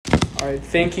All right,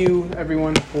 thank you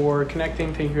everyone for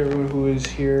connecting. Thank you everyone who is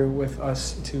here with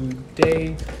us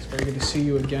today. It's very good to see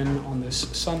you again on this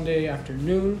Sunday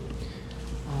afternoon.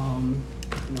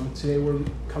 Today we're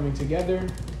coming together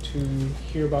to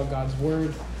hear about God's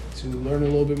Word, to learn a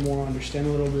little bit more, understand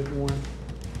a little bit more,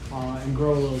 and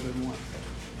grow a little bit more.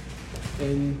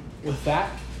 And with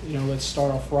that, let's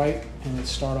start off right, and let's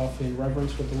start off in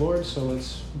reverence with the Lord. So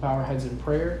let's bow our heads in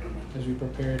prayer as we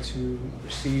prepare to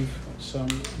receive some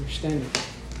understanding.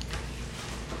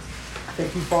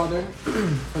 Thank you, Father,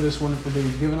 for this wonderful day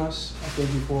you've given us. I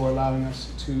thank you for allowing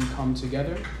us to come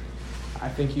together. I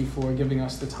thank you for giving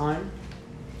us the time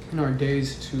in our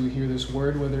days to hear this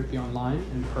word, whether it be online,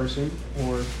 in person,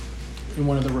 or in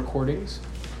one of the recordings.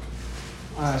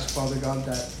 I ask, Father God,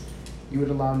 that you would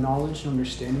allow knowledge and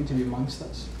understanding to be amongst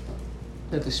us,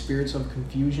 that the spirits of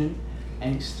confusion,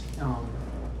 angst,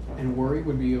 and worry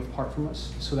would be apart from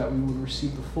us, so that we would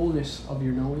receive the fullness of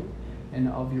your knowing and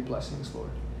of your blessings,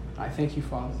 Lord. I thank you,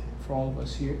 Father, for all of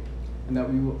us here, and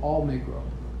that we will all may grow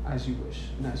as you wish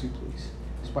and as you please.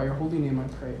 It's by your holy name I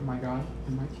pray, my God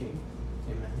and my King.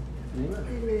 Amen and amen.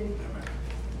 Amen.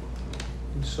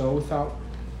 And so, without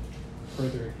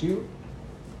further ado,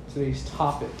 today's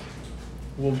topic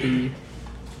will be,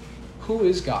 who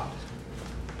is God?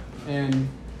 And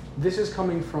this is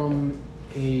coming from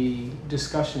a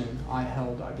discussion I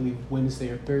held, I believe, Wednesday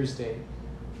or Thursday.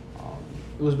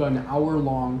 It was about an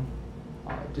hour-long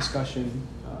discussion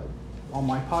on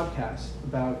my podcast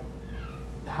about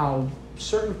how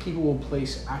certain people will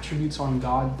place attributes on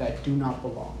God that do not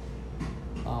belong.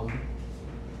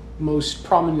 Most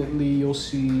prominently, you'll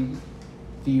see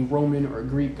the Roman or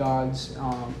Greek gods,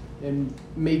 and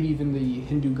maybe even the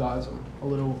Hindu gods. I'm a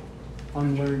little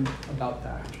unlearned about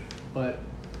that. But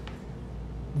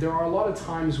there are a lot of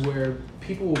times where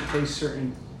people will place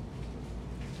certain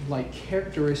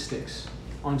characteristics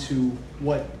onto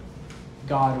what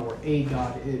God or a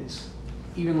God is.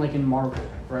 Even like in Marvel,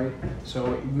 right?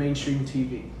 So mainstream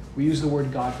TV, we use the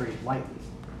word God very lightly.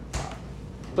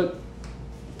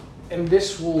 And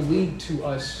this will lead to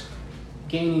us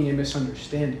gaining a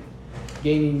misunderstanding,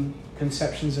 gaining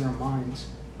conceptions in our minds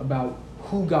about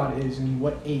who God is and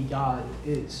what a God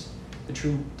is, the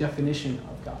true definition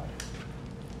of God.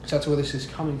 So that's where this is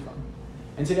coming from.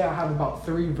 And today I have about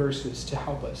 3 verses to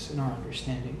help us in our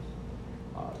understanding.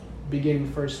 Beginning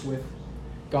first with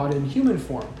God in human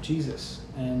form, Jesus.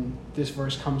 And this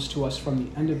verse comes to us from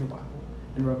the end of the Bible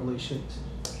in Revelations.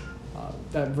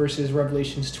 That verse is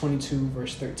Revelations 22,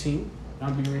 verse 13. And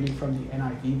I'll be reading from the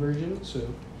NIV version, so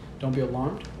don't be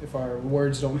alarmed if our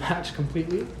words don't match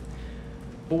completely.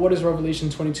 But what is Revelation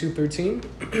 22,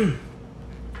 13?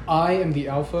 I am the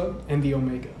Alpha and the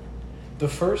Omega, the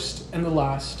first and the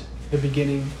last, the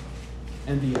beginning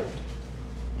and the end.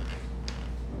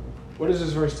 What does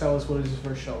this verse tell us? What does this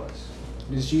verse show us?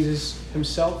 It is Jesus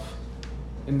himself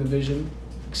in the vision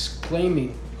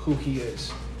exclaiming who he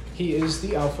is. He is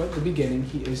the Alpha, the beginning.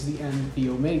 He is the end, the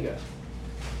Omega.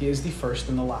 He is the first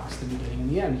and the last, the beginning and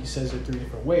the end. He says it 3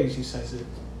 different ways. He says it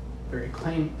very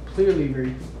clearly,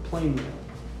 very plainly.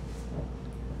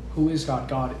 Who is God?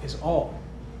 God is all.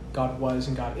 God was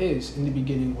and God is. In the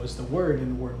beginning was the Word,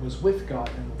 and the Word was with God,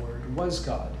 and the Word was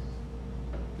God.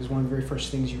 This is one of the very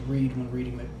first things you read when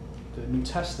reading the New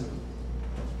Testament.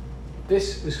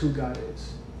 This is who God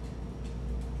is.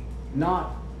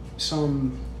 Not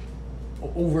some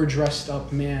overdressed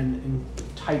up man in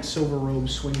tight silver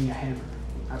robes swinging a hammer.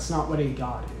 That's not what a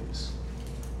God is.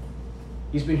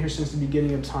 He's been here since the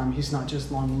beginning of time. He's not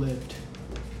just long-lived.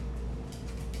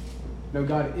 No,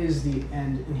 God is the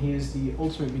end, and he is the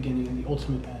ultimate beginning and the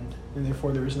ultimate end, and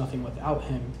therefore there is nothing without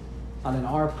him, not in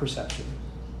our perception,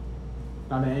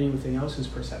 not in anything else's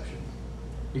perception.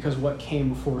 Because what came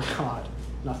before God?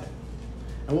 Nothing.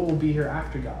 And what will be here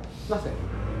after God? Nothing.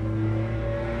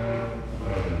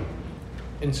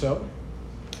 And so,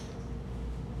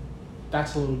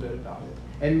 that's a little bit about it.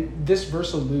 And this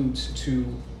verse alludes to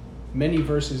many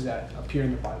verses that appear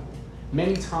in the Bible.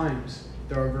 Many times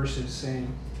there are verses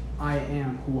saying, I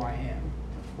am who I am,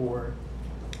 or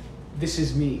this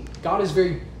is me. God is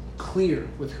very clear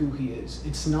with who he is.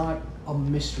 It's not a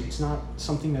mystery. It's not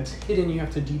something that's hidden. You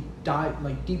have to deep dive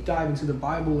into the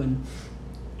Bible and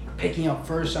picking up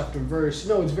verse after verse.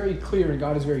 No, it's very clear, and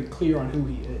God is very clear on who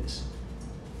he is.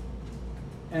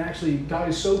 And actually, God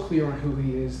is so clear on who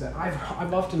he is that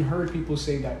I've often heard people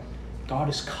say that God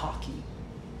is cocky.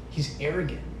 He's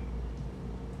arrogant.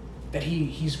 That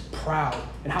he's proud.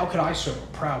 And how could I serve a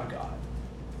proud God?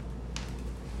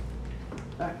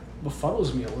 That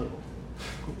befuddles me a little.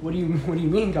 What do you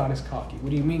mean God is cocky?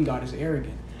 What do you mean God is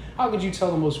arrogant? How could you tell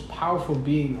the most powerful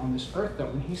being on this earth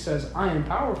that when he says, I am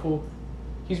powerful,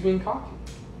 he's being cocky?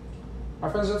 My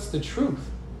friends, that's the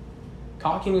truth.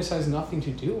 Cockiness has nothing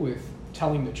to do with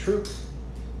telling the truth.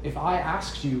 If I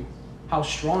asked you how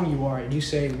strong you are and you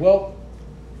say, well,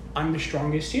 I'm the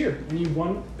strongest here, and you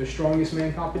won the strongest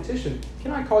man competition,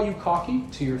 can I call you cocky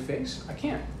to your face? I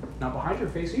can't. Not behind your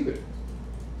face either.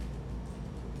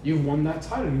 You've won that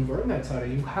title. You've earned that title.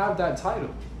 You have that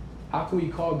title. How can we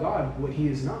call God what he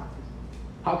is not?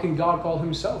 How can God call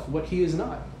himself what he is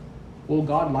not? Will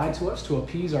God lie to us to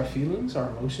appease our feelings, our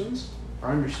emotions,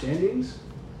 our understandings?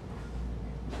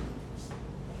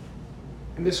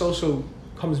 And this also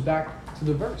comes back to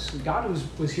the verse. God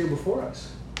was here before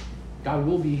us. God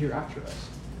will be here after us.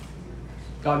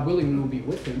 God willing, we will be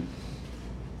with him.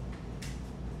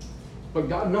 But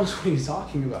God knows what he's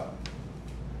talking about.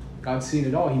 God's seen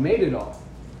it all. He made it all.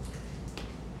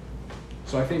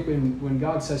 So I think when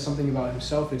God says something about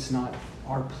himself, it's not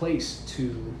our place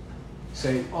to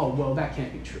say, oh, well, that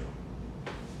can't be true.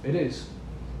 It is.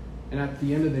 And at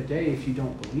the end of the day, if you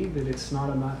don't believe it, it's not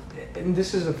a matter. And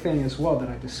this is a thing as well that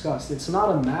I discussed. It's not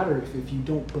a matter if you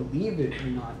don't believe it or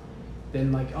not,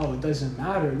 then like, oh, it doesn't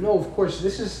matter. No, of course,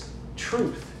 this is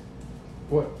truth.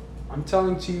 What I'm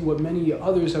telling to you, what many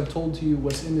others have told to you,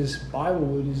 what's in this Bible,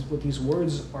 what these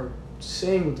words are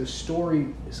saying, what the story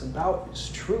is about, is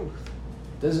truth.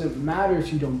 It doesn't matter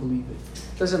if you don't believe it.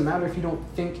 It doesn't matter if you don't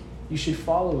think you should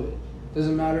follow it. It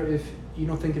doesn't matter if you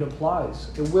don't think it applies.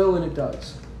 It will and it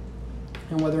does.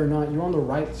 And whether or not you're on the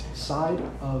right side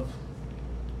of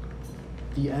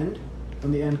the end,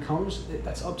 when the end comes,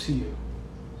 that's up to you.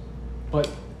 But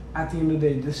at the end of the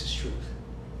day, this is truth.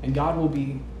 And God will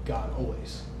be God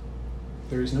always.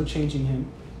 There is no changing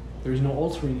him. There is no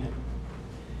altering him.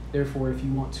 Therefore, if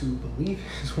you want to believe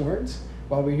his words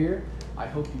while we're here, I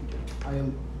hope you do.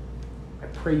 I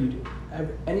pray you do.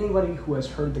 Anybody who has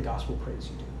heard the gospel prays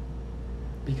you do.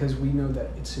 Because we know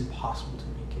that it's impossible to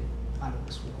make it out of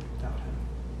this world without him.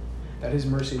 That his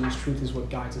mercy and his truth is what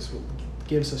guides us, what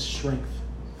gives us strength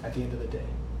at the end of the day.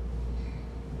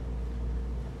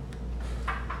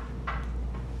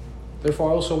 Therefore,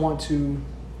 I also want to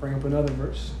bring up another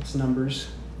verse. It's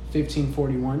Numbers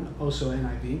 15:41, also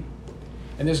NIV.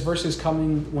 And this verse is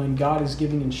coming when God is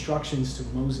giving instructions to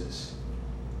Moses.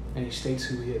 And he states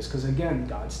who he is. Because again,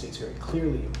 God states very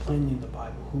clearly and plainly in the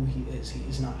Bible who he is. He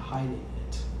is not hiding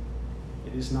it.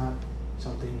 It is not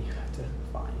something you have to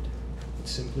find.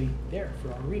 It's simply there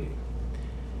for our reading.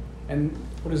 And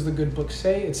what does the good book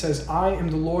say? It says, I am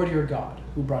the Lord your God,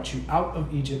 who brought you out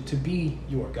of Egypt to be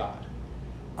your God.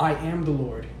 I am the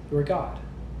Lord your God.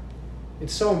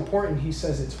 It's so important he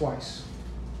says it twice.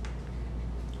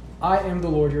 I am the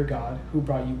Lord your God, who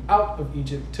brought you out of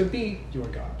Egypt to be your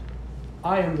God.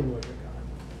 I am the Lord your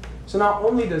God. So not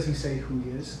only does he say who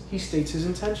he is, he states his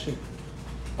intention.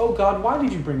 Oh God, why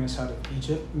did you bring us out of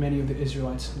Egypt? Many of the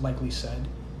Israelites likely said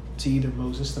to either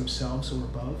Moses themselves or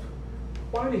above.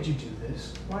 Why did you do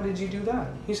this? Why did you do that?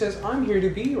 He says, I'm here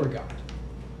to be your God.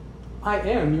 I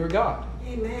am your God.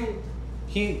 Amen.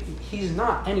 He's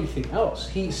not anything else.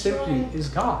 He simply is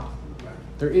God.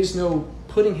 There is no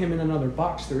putting him in another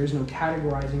box. There is no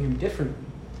categorizing him differently.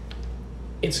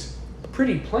 It's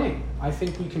pretty plain. I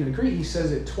think we can agree. He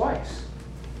says it twice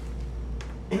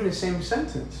in the same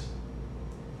sentence.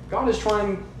 God is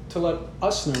trying to let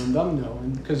us know and them know,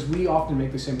 and because we often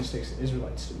make the same mistakes that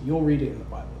Israelites do. You'll read it in the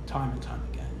Bible time and time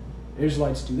again. The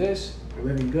Israelites do this, they're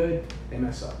living good, they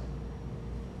mess up.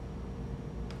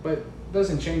 But it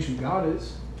doesn't change who God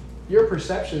is. Your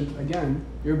perception, again,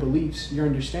 your beliefs, your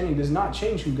understanding does not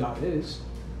change who God is.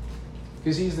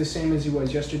 Because he's the same as he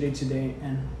was yesterday, today,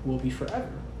 and will be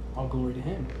forever. All glory to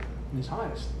him in his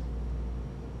highest.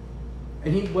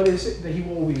 And what is it that he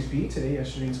will always be today,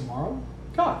 yesterday, and tomorrow?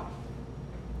 God.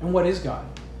 And what is God?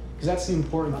 Because that's the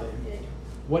important thing.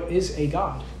 What is a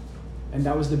God? And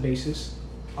that was the basis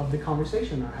of the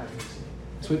conversation I'm having today.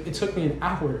 So it took me an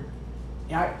hour.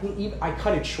 I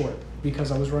cut it short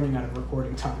because I was running out of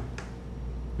recording time.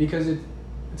 Because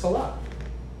it's a lot.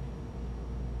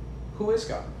 Who is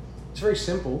God? It's very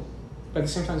simple, but at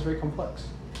the same time it's very complex.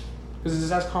 Because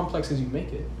it's as complex as you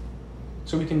make it.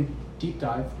 So we can deep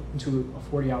dive into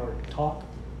a 40-hour talk,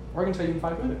 or I can tell you in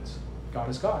 5 minutes. God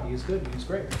is God. He is good. He is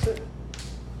great. That's it.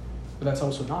 But that's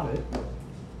also not it.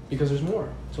 Because there's more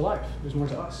to life. There's more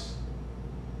to us.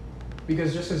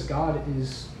 Because just as God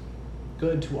is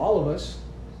good to all of us,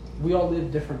 we all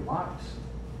live different lives.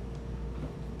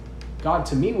 God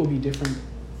to me will be different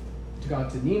to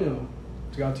God to Nino,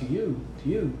 to God to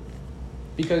you.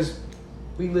 Because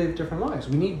we live different lives.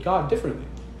 We need God differently.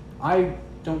 I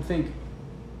don't think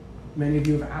many of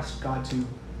you have asked God to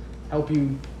help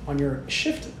you on your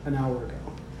shift an hour ago.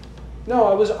 No,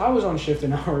 I was on shift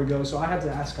an hour ago, so I had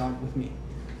to ask God with me.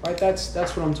 Right? That's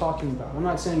what I'm talking about. I'm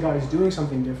not saying God is doing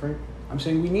something different. I'm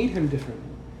saying we need him differently.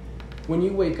 When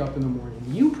you wake up in the morning,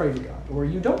 you pray to God, or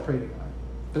you don't pray to God.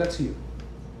 But that's you.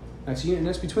 That's you, and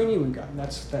that's between you and God.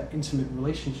 That's that intimate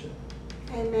relationship.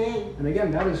 Amen. And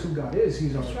again, that is who God is.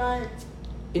 He's our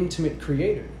intimate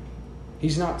creator.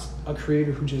 He's not a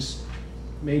creator who just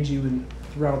made you and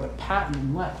threw out the patent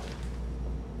and left.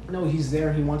 No, he's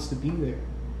there. He wants to be there.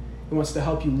 He wants to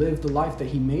help you live the life that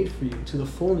he made for you to the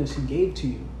fullness he gave to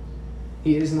you.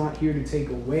 He is not here to take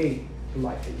away the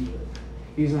life that you live.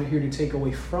 He's not here to take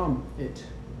away from it.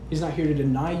 He's not here to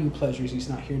deny you pleasures. He's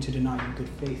not here to deny you good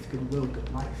faith, good will,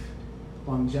 good life,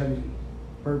 longevity,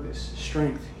 purpose,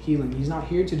 strength, healing. He's not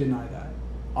here to deny that.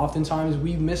 Oftentimes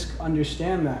we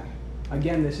misunderstand that.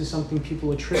 Again, this is something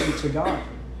people attribute to God,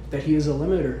 that he is a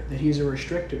limiter, that he is a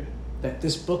restrictor, that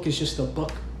this book is just a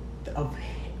book of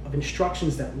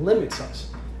instructions that limits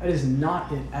us. That is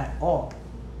not it at all.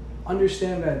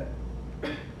 Understand that,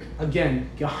 again,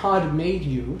 God made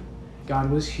you,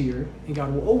 God was here, and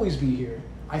God will always be here.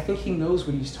 I think he knows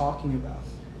what he's talking about.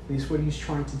 And it's what he's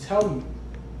trying to tell you.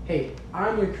 Hey,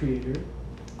 I'm your creator.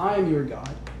 I am your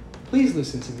God. Please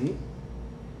listen to me.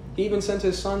 He even sent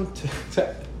his son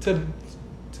to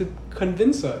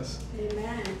convince us.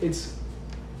 Amen. It's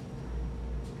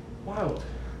wild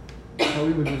how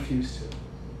we would refuse to.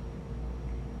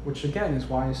 Which again is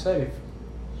why I said if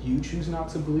you choose not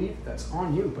to believe, that's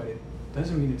on you, but it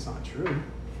doesn't mean it's not true.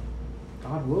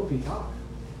 God will be God,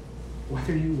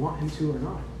 whether you want him to or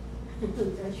not.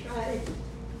 That's right.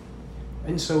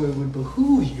 And so it would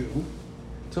behoove you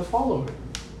to follow him,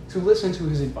 to listen to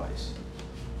his advice.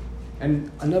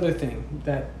 And another thing,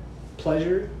 that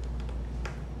pleasure,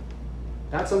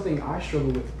 that's something I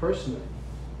struggle with personally.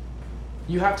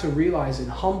 You have to realize and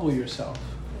humble yourself.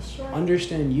 That's right.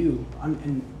 Understand you.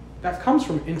 And that comes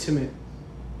from intimate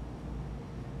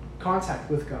contact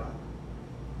with God.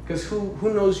 Because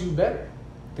who knows you better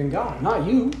than God? Not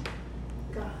you.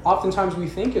 God. Oftentimes we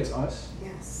think it's us.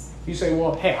 Yes. You say,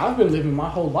 well, hey, I've been living my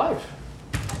whole life.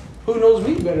 Who knows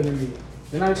me better than me?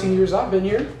 The 19 years I've been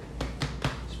here,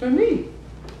 it's been me.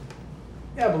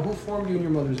 Yeah, but who formed you in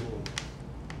your mother's womb?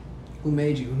 Who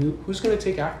made you? Who's going to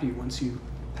take after you once you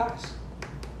pass?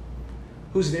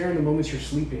 Who's there in the moments you're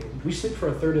sleeping? We sleep for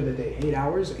a third of the day. 8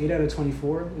 hours, 8 out of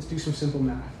 24. Let's do some simple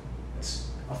math. That's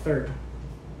a third.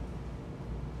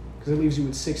 Because it leaves you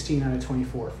with 16 out of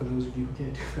 24 for those of you who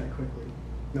can't do that quickly.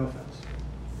 No offense.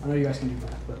 I know you guys can do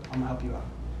math, but I'm going to help you out.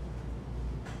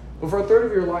 But for a third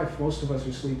of your life, most of us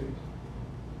are sleeping.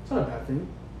 It's not a bad thing.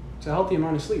 It's a healthy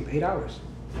amount of sleep, 8 hours.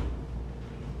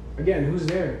 Again, who's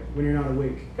there when you're not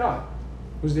awake? God.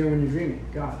 Who's there when you're dreaming?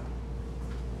 God.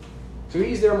 So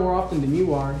he's there more often than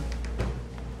you are,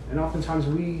 and oftentimes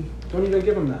we don't even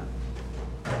give him that.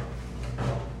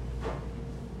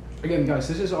 Again, guys,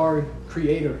 this is our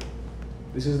creator.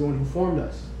 This is the one who formed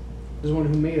us. This is the one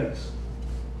who made us.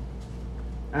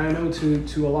 And I know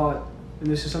to a lot, and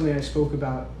this is something I spoke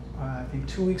about, I think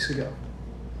 2 weeks ago,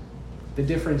 the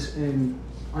difference in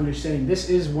understanding. This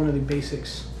is one of the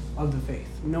basics of the faith,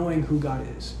 knowing who God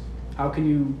is. How can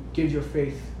you give your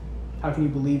faith? How can you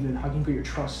believe in? How can you put your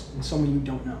trust in someone you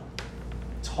don't know?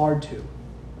 It's hard to.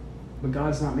 But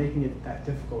God's not making it that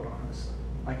difficult on us.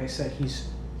 Like I said, he's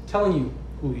telling you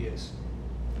who he is.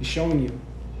 He's showing you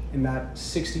in that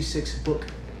 66 book,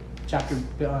 chapter,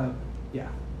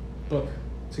 book,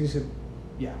 66,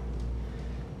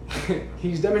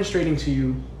 He's demonstrating to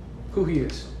you who he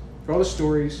is. Through all the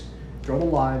stories, through all the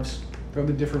lives, through all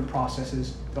the different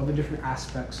processes, through all the different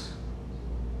aspects,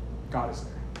 God is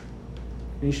there.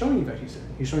 And he's showing you that he's there.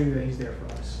 He's showing you that he's there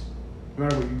for us, no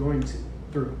matter what you're going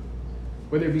through.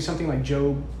 Whether it be something like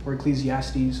Job or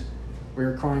Ecclesiastes, where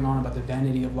you're crying on about the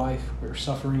vanity of life, where you're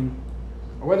suffering,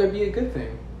 or whether it be a good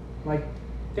thing, like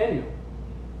Daniel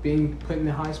being put in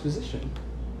the highest position,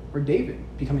 or David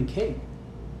becoming king.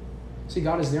 See,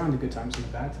 God is there on the good times and the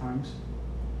bad times.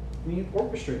 And you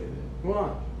orchestrated it. Well,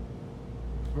 not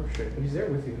orchestrated, but he's there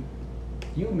with you.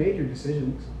 You made your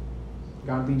decisions.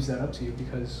 God leaves that up to you,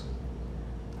 because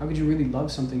how could you really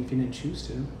love something if you didn't choose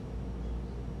to?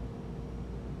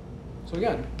 So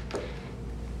again,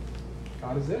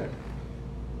 God is there.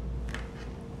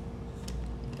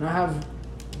 And I have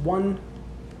one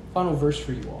final verse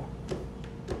for you all.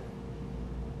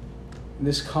 And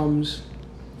this comes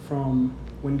from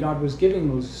when God was giving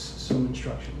Moses some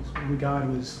instructions, when God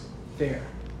was there,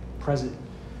 present.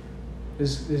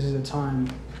 This is a time,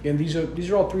 again, these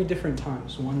are all three different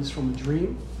times. One is from a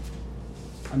dream,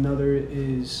 another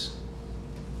is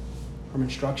from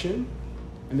instruction,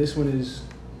 and this one is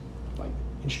like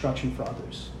instruction for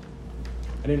others.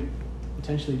 I didn't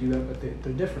intentionally do that, but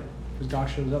they're different because God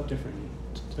shows up differently.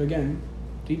 So again,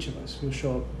 to each of us, He'll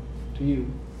show up to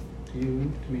you,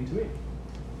 and to me.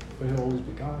 But He'll always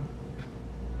be God.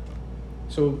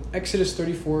 So Exodus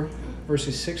 34,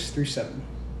 verses 6 through 7.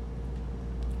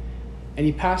 And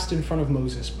he passed in front of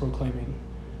Moses, proclaiming,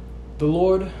 the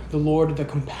Lord, the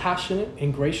compassionate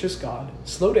and gracious God,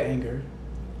 slow to anger,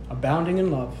 abounding in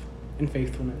love and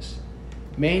faithfulness,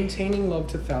 maintaining love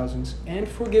to thousands, and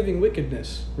forgiving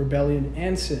wickedness, rebellion,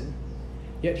 and sin.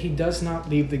 Yet he does not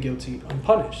leave the guilty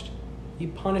unpunished. He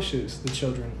punishes the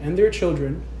children and their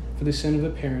children for the sin of the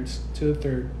parents to the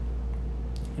third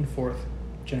and fourth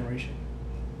generation.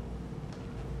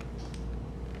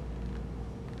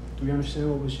 Do we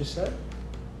understand what was just said?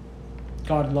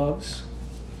 God loves,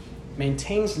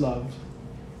 maintains love,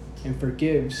 and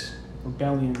forgives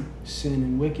rebellion, sin,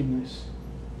 and wickedness.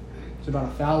 It's about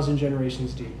 1,000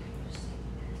 generations deep.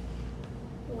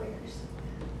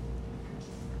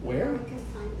 Where? We can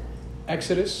find that.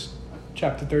 Exodus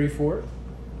chapter 34,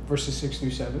 verses 6 through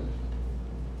 7.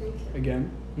 Thank you.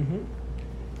 Again,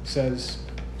 says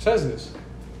this,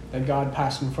 that God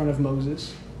passed in front of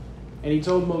Moses, and he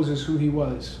told Moses who he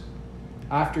was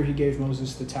after he gave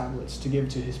Moses the tablets to give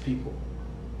to his people,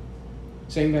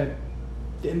 saying that,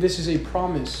 and this is a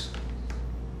promise.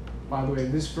 By the way,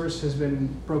 this verse has been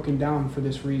broken down for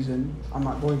this reason. I'm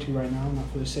not going to right now,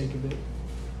 not for the sake of it,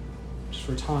 just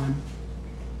for time.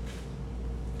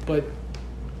 But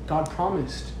God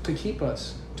promised to keep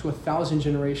us to 1,000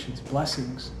 generations,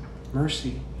 blessings,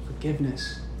 mercy,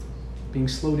 forgiveness, being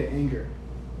slow to anger.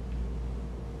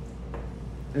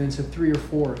 And then to 3 or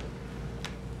 4,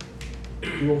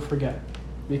 we will forget,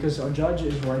 because our judge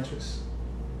is righteous,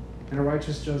 and a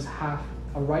righteous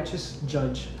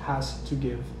judge has to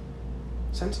give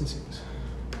sentencings.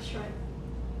 That's right.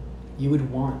 You would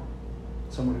want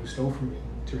someone who stole from you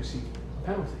to receive a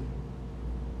penalty.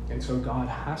 And so God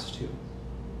has to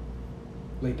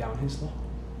lay down his law.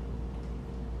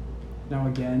 Now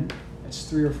again, it's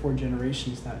 3 or 4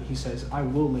 generations that he says, I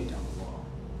will lay down the law.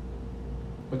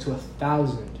 But to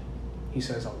 1,000, he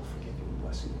says, I will forgive you and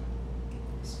bless you.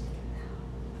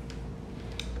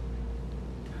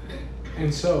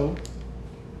 And so,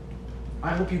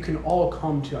 I hope you can all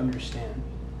come to understand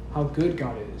how good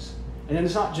God is. And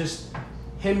it's not just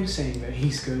him saying that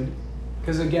he's good,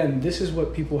 because again, this is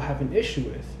what people have an issue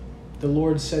with. The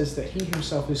Lord says that he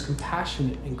himself is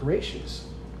compassionate and gracious.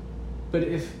 But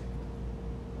if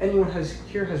anyone has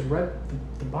read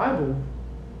the Bible,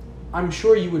 I'm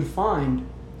sure you would find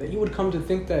that you would come to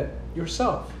think that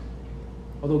yourself,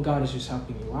 although God is just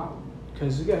helping you out.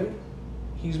 Because again,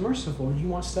 he's merciful and he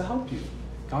wants to help you.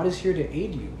 God is here to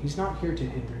aid you. He's not here to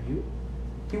hinder you.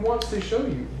 He wants to show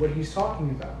you what he's talking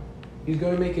about. He's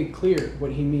going to make it clear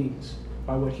what he means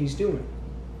by what he's doing.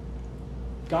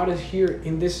 God is here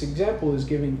in this example is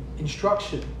giving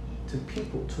instruction to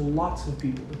people, to lots of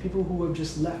people, the people who have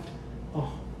just left a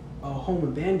home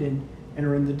abandoned and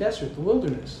are in the desert, the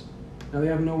wilderness. Now they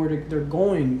have nowhere to, they're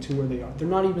going to where they are. They're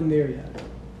not even there yet.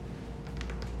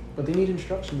 But they need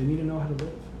instruction. They need to know how to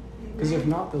live. Because if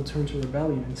not, they'll turn to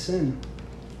rebellion and sin.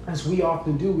 As we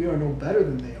often do, we are no better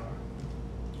than they are.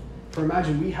 For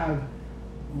imagine we have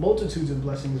multitudes of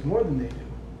blessings more than they do.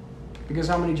 Because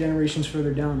how many generations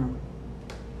further down are we?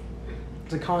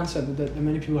 It's a concept that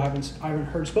many people haven't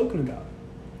heard spoken about.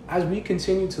 As we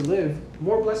continue to live,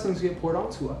 more blessings get poured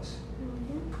onto us.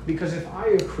 Because if I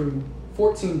accrue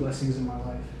 14 blessings in my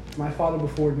life, my father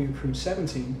before me accrued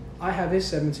 17, I have his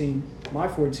 17, my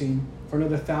 14, for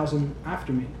another 1,000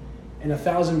 after me, and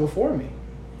 1,000 before me.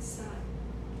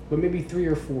 But maybe 3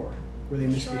 or 4 where they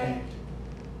misbehaved. Right.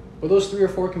 But those 3 or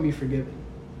 4 can be forgiven.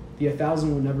 The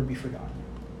 1,000 will never be forgotten.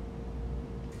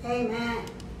 Amen.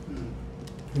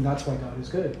 And that's why God is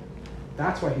good.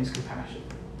 That's why he's compassionate.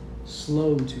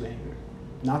 Slow to anger.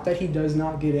 Not that he does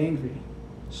not get angry.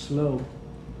 Slow.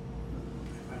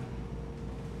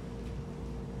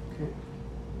 Okay.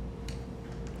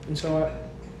 And so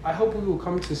I hope we will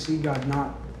come to see God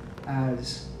not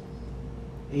as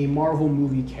a Marvel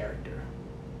movie character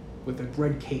with a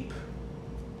red cape.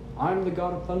 I'm the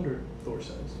God of thunder, Thor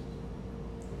says.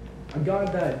 A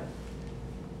God that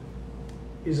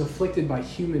is afflicted by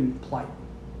human plight.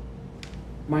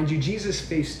 Mind you, Jesus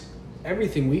faced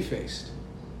everything we faced.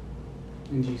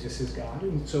 And Jesus is God.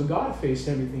 And so God faced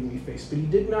everything we faced. But he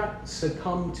did not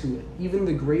succumb to it. Even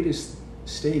the greatest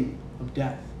sting of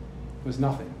death was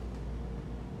nothing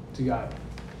to God.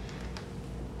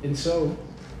 And so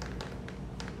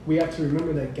we have to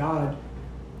remember that God,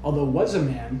 although was a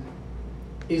man,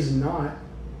 is not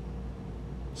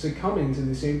succumbing to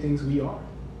the same things we are.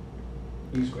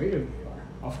 He's greater than we are.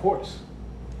 Of course.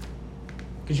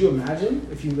 Could you imagine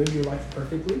if you lived your life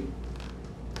perfectly,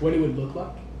 what it would look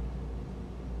like?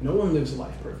 No one lives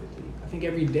life perfectly. I think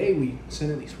every day we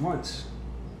sin at least once.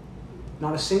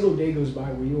 Not a single day goes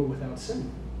by where you are without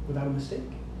sin, without a mistake.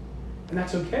 And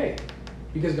that's okay,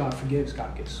 because God forgives,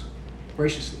 God gives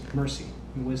graciously mercy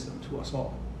and wisdom to us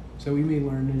all, so we may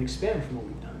learn and expand from what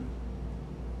we've done.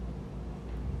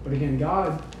 But again,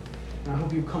 God, and I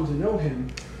hope you've come to know him,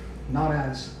 not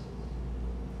as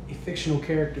a fictional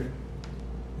character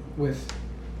with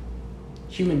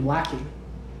human lacking,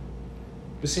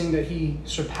 but seeing that he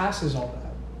surpasses all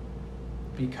that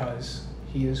because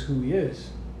he is who he is.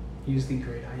 He is the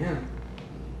great I am.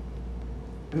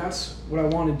 And that's what I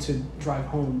wanted to drive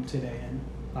home today and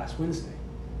last Wednesday.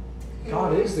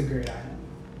 God is the great I am.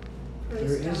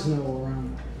 Praise There is God. no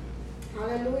around that.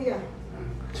 Hallelujah.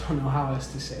 I don't know how else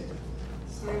to say it.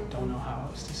 I don't know how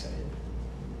else to say it.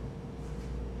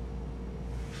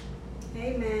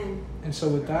 Amen. And so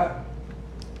with that,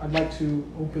 I'd like to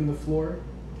open the floor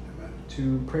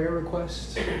to prayer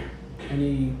requests,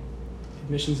 any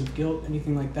admissions of guilt,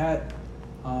 anything like that.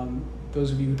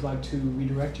 Those of you who'd like to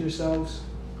redirect yourselves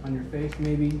on your faith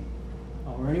maybe,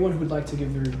 or anyone who would like to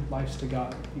give their lives to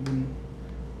God, even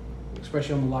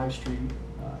especially on the live stream,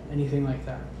 anything like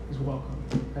that is welcome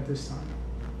at this time,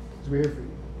 because we're here for you.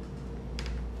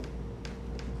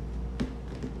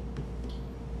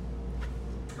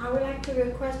 I would like to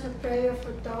request a prayer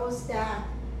for those that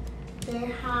they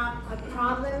have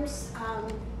problems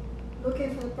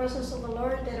looking for the presence of the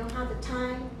Lord. They don't have the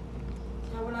time.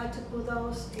 I would like to put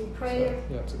those in prayer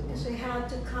Yeah, that's a good one. as we have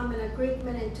to come in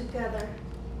agreement and together.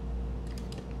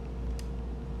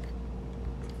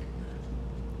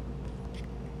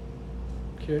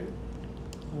 Okay.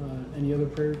 Any other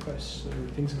prayer requests or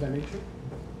things of that nature?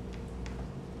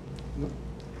 No?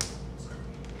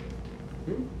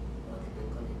 Hmm?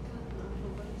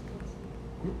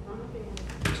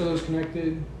 So those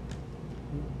connected,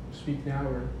 speak now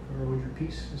or hold your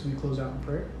peace as we close out in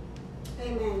prayer.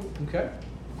 Amen. Okay.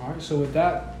 All right. So with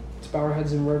that, let's bow our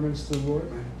heads in reverence to the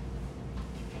Lord.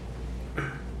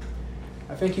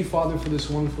 I thank you, Father, for this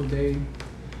wonderful day.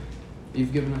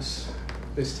 You've given us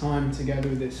this time together,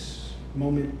 this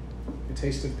moment, a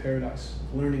taste of paradise,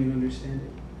 learning and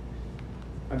understanding.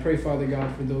 I pray, Father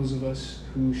God, for those of us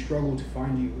who struggle to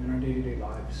find you in our day-to-day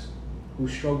lives, who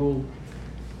struggle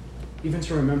even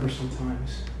to remember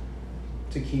sometimes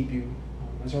to keep you,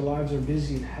 as our lives are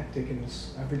busy and hectic in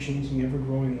this ever-changing,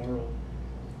 ever-growing world.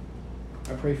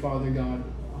 I pray, Father God,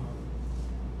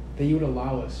 that you would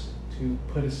allow us to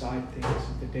put aside things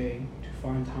of the day, to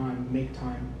find time, make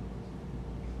time,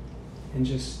 and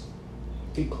just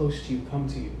get close to you, come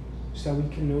to you, so that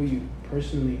we can know you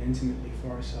personally and intimately for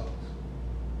ourselves.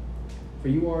 For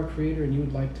you are our creator and you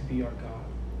would like to be our God.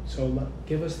 So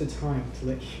give us the time to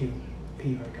let you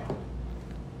be our God.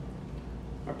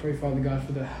 I pray, Father God,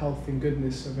 for the health and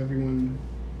goodness of everyone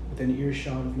within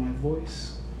earshot of my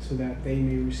voice, so that they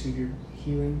may receive your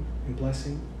healing and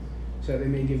blessing, so that they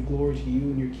may give glory to you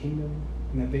and your kingdom,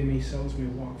 and that they themselves may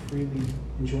walk freely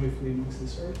and joyfully amongst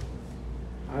this earth.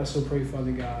 I also pray,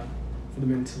 Father God, for the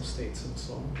mental states of the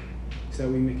soul, so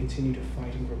that we may continue to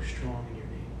fight and grow strong in your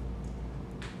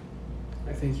name.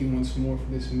 I thank you once more for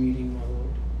this meeting, my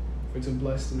Lord, for it's a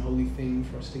blessed and holy thing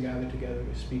for us to gather together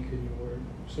to speak in your word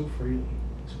so freely,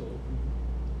 so openly.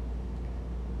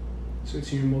 So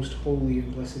it's in your most holy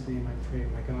and blessed name I pray,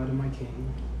 my God and my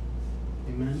King.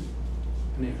 Amen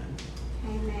and amen.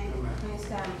 Amen. Praise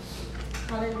God.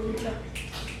 Hallelujah.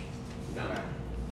 Amen.